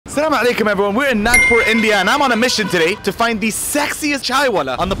Assalamu alaikum everyone, we're in Nagpur, India, and I'm on a mission today to find the sexiest chai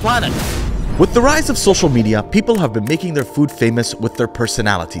wala on the planet. With the rise of social media, people have been making their food famous with their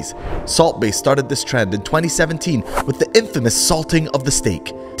personalities. Salt Bae started this trend in 2017 with the infamous salting of the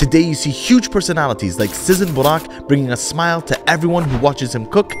steak. Today you see huge personalities like Sizan Burak bringing a smile to everyone who watches him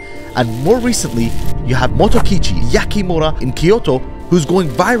cook, and more recently you have Motokichi Yakimura in Kyoto who's going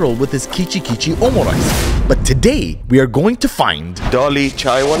viral with his Kichi Kichi omurice. But today we are going to find Dolly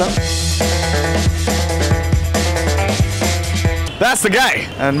chai wala. That's the guy,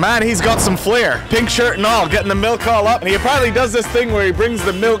 and man, he's got some flair. Pink shirt and all, getting the milk all up, and he apparently does this thing where he brings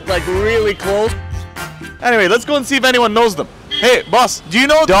the milk like really close. Anyway, let's go and see if anyone knows them. Hey, boss, do you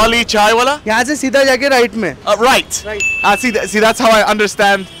know Dolly chai wala? यहाँ से सीधा जाके right में. Right. Right. See, that's how I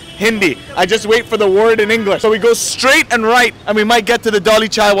understand Hindi. I just wait for the word in English. So we go straight and right, and we might get to the Dolly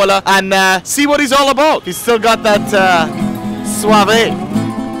chai wala and see what he's all about. He's still got that suave.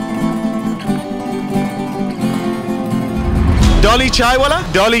 Dolly chai wala?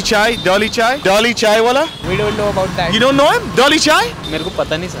 Dolly chai wala? We don't know about that. You don't know him? Dolly chai? मेरे को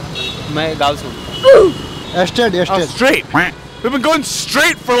पता नहीं sir. मैं गाँव से हूँ. Oh, straight. We've been going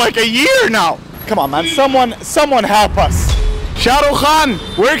straight for like a year now. Come on, man. Someone help us. Shah Rukh Khan,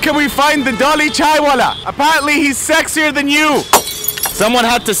 where can we find the Dolly chai wala? Apparently he's sexier than you. Someone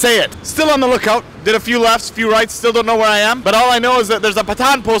had to say it. Still on the lookout. Did a few lefts, few rights. Still don't know where I am. But all I know is that there's a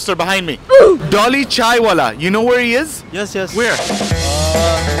Pathan poster behind me. Dolly chai wala. You know where he is? Yes. Where?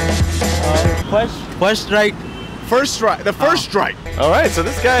 First right. First right. The first right. All right. So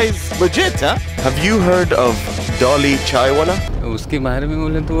this guy's legit, huh? Have you heard of Dolly chai wala? उसके बारे में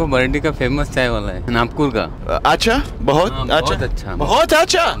बोले तो वो birdie का famous चाय वाला है नागपुर का. अच्छा? बहुत अच्छा? बहुत अच्छा. बहुत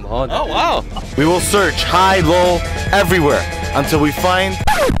अच्छा? बहुत. Oh wow. We will search high, low, everywhere until we find.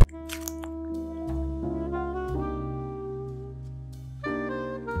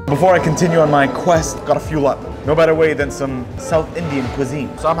 Before I continue on my quest, got a fuel up. No better way than some South Indian cuisine.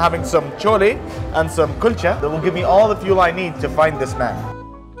 So I'm having some chole and some kulcha that will give me all the fuel I need to find this man.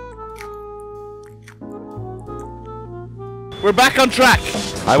 We're back on track.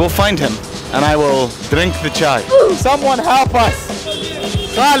 I will find him and I will drink the chai. Someone help us.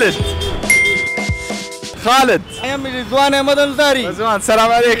 Khalid. I am Rizwan Ahmad Ansari. Razwan,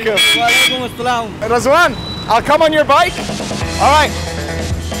 salam alaikum. Walaikum assalam. Razwan, I'll come on your bike. All right.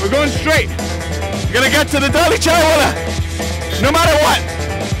 We're going straight. We're gonna get to the Dolly chai wala. No matter what.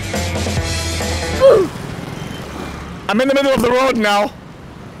 I'm in the middle of the road now.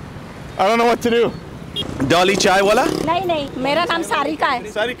 I don't know what to do. Dolly chai wala? नहीं, मेरा नाम सारिका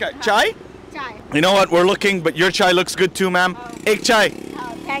है. Sarika, chai? Chai. You know what? We're looking, but your chai looks good too, ma'am. Ek chai.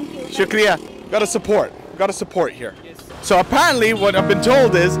 Thank you. Shukriya. Gotta support here. Yes. So apparently what I've been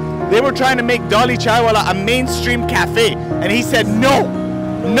told is they were trying to make Dolly chai wala a mainstream cafe. And he said, no,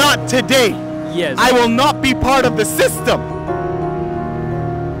 not today. Yes. I will not be part of the system.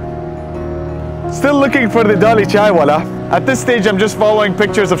 Still looking for the Dolly chai wala. At this stage, I'm just following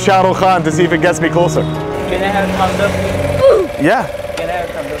pictures of Shah Rukh Khan to see if it gets me closer. Can I have a thumbs up? Yeah. Can I have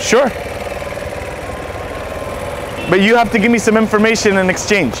a thumbs up? Sure. But you have to give me some information in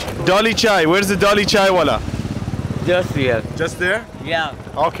exchange. Dolly chai, where's the Dolly chai wala? Just here. Just there? Yeah.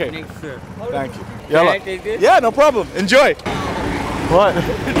 Okay. Next sir. Thank you. Can I take this? Yeah, no problem. Enjoy. What?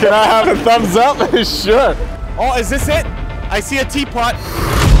 Can I have a thumbs up? Sure. Oh, is this it? I see a teapot.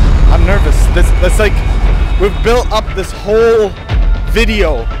 I'm nervous. That's like, we've built up this whole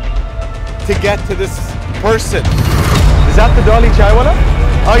video to get to this person. Is that the Dolly chai wala?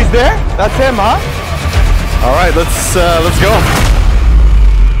 Oh, he's there? That's him, huh? All right, let's go.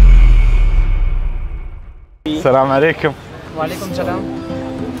 Assalamu alaikum. Walaikum salam.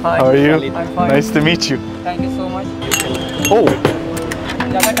 Hi. How are you? I'm fine. Nice to meet you. Thank you so much. Oh.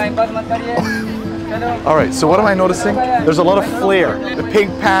 ज़्यादा time pass मत करिए. All right, so what am I noticing? There's a lot of flair. The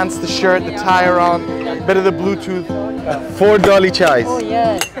pink pants, the shirt, the tie around, bit of the Bluetooth. 4 Dolly chais. Oh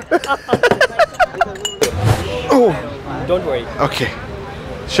yes. Oh. Don't worry. Okay.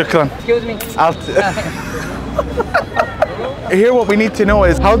 Shukran. Excuse me. Here what we need to know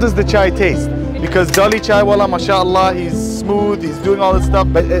is, how does the chai taste? Because Dolly chai wala, mashallah, he's smooth, he's doing all this stuff,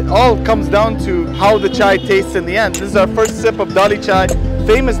 but it all comes down to how the chai tastes in the end. This is our first sip of Dolly chai,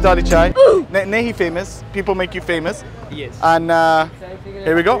 famous Dolly chai. Nahi famous, people make you famous. Yes. And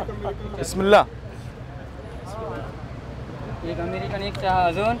here we go. Bismillah.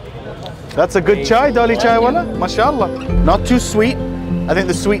 That's a good chai, Dolly chai wala, mashallah. Not too sweet. I think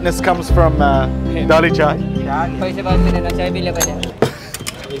the sweetness comes from Dolly chai.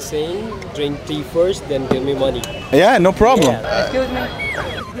 saying, drink tea first, then give me money. Yeah, no problem. Excuse me.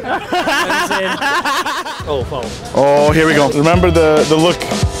 Oh, wow. Oh, here we go. Remember the look.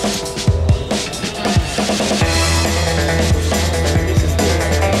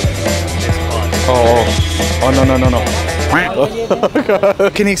 Oh, no.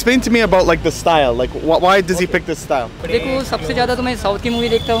 Can you explain to me about like the style? Like, why does he pick this style? देखो सबसे ज़्यादा तो मैं south की movie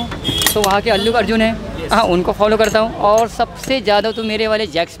देखता हूँ, तो वहाँ के अल्लू अर्जुन है, हाँ उनको फॉलो करता हूँ, और सबसे ज़्यादा तो मेरे वाले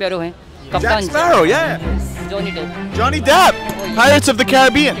जैक स्पैरो हैं, Jack कप्तान Sparrow, yeah. Johnny Depp, Johnny Depp, Pirates of the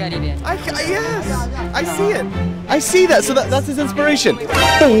Caribbean. Caribbean. Yes, I see it. I see that. So that's his inspiration.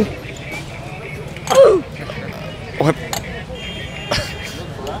 What?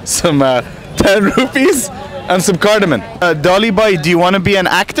 Some 10 rupees and some cardamom. Dolly boy, do you want to be an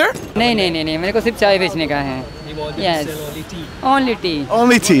actor? नहीं, मेरे को सिर्फ चाय बेचने का है. Yes. Only tea.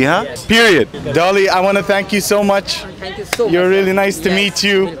 Only tea, huh? Period. Dolly, I want to thank you so much. Thank you so much. You're really nice to Yes, meet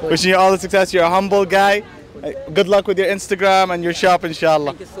you. बिल्कुल. Wishing you all the success. You're a humble guy. Good luck with your Instagram and your shop,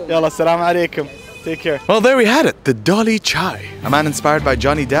 inshallah. Thank you so much. Yalla, assalamu alaikum. Take care. Well, there we had it. The Dolly chai. A man inspired by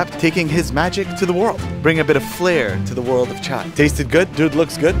Johnny Depp taking his magic to the world. Bring a bit of flair to the world of chai. Tasted good. Dude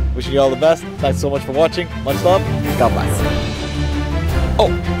looks good. Wishing you all the best. Thanks so much for watching. Much love. God bless.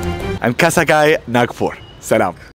 Oh, and Kasagai Nagpur. Salam.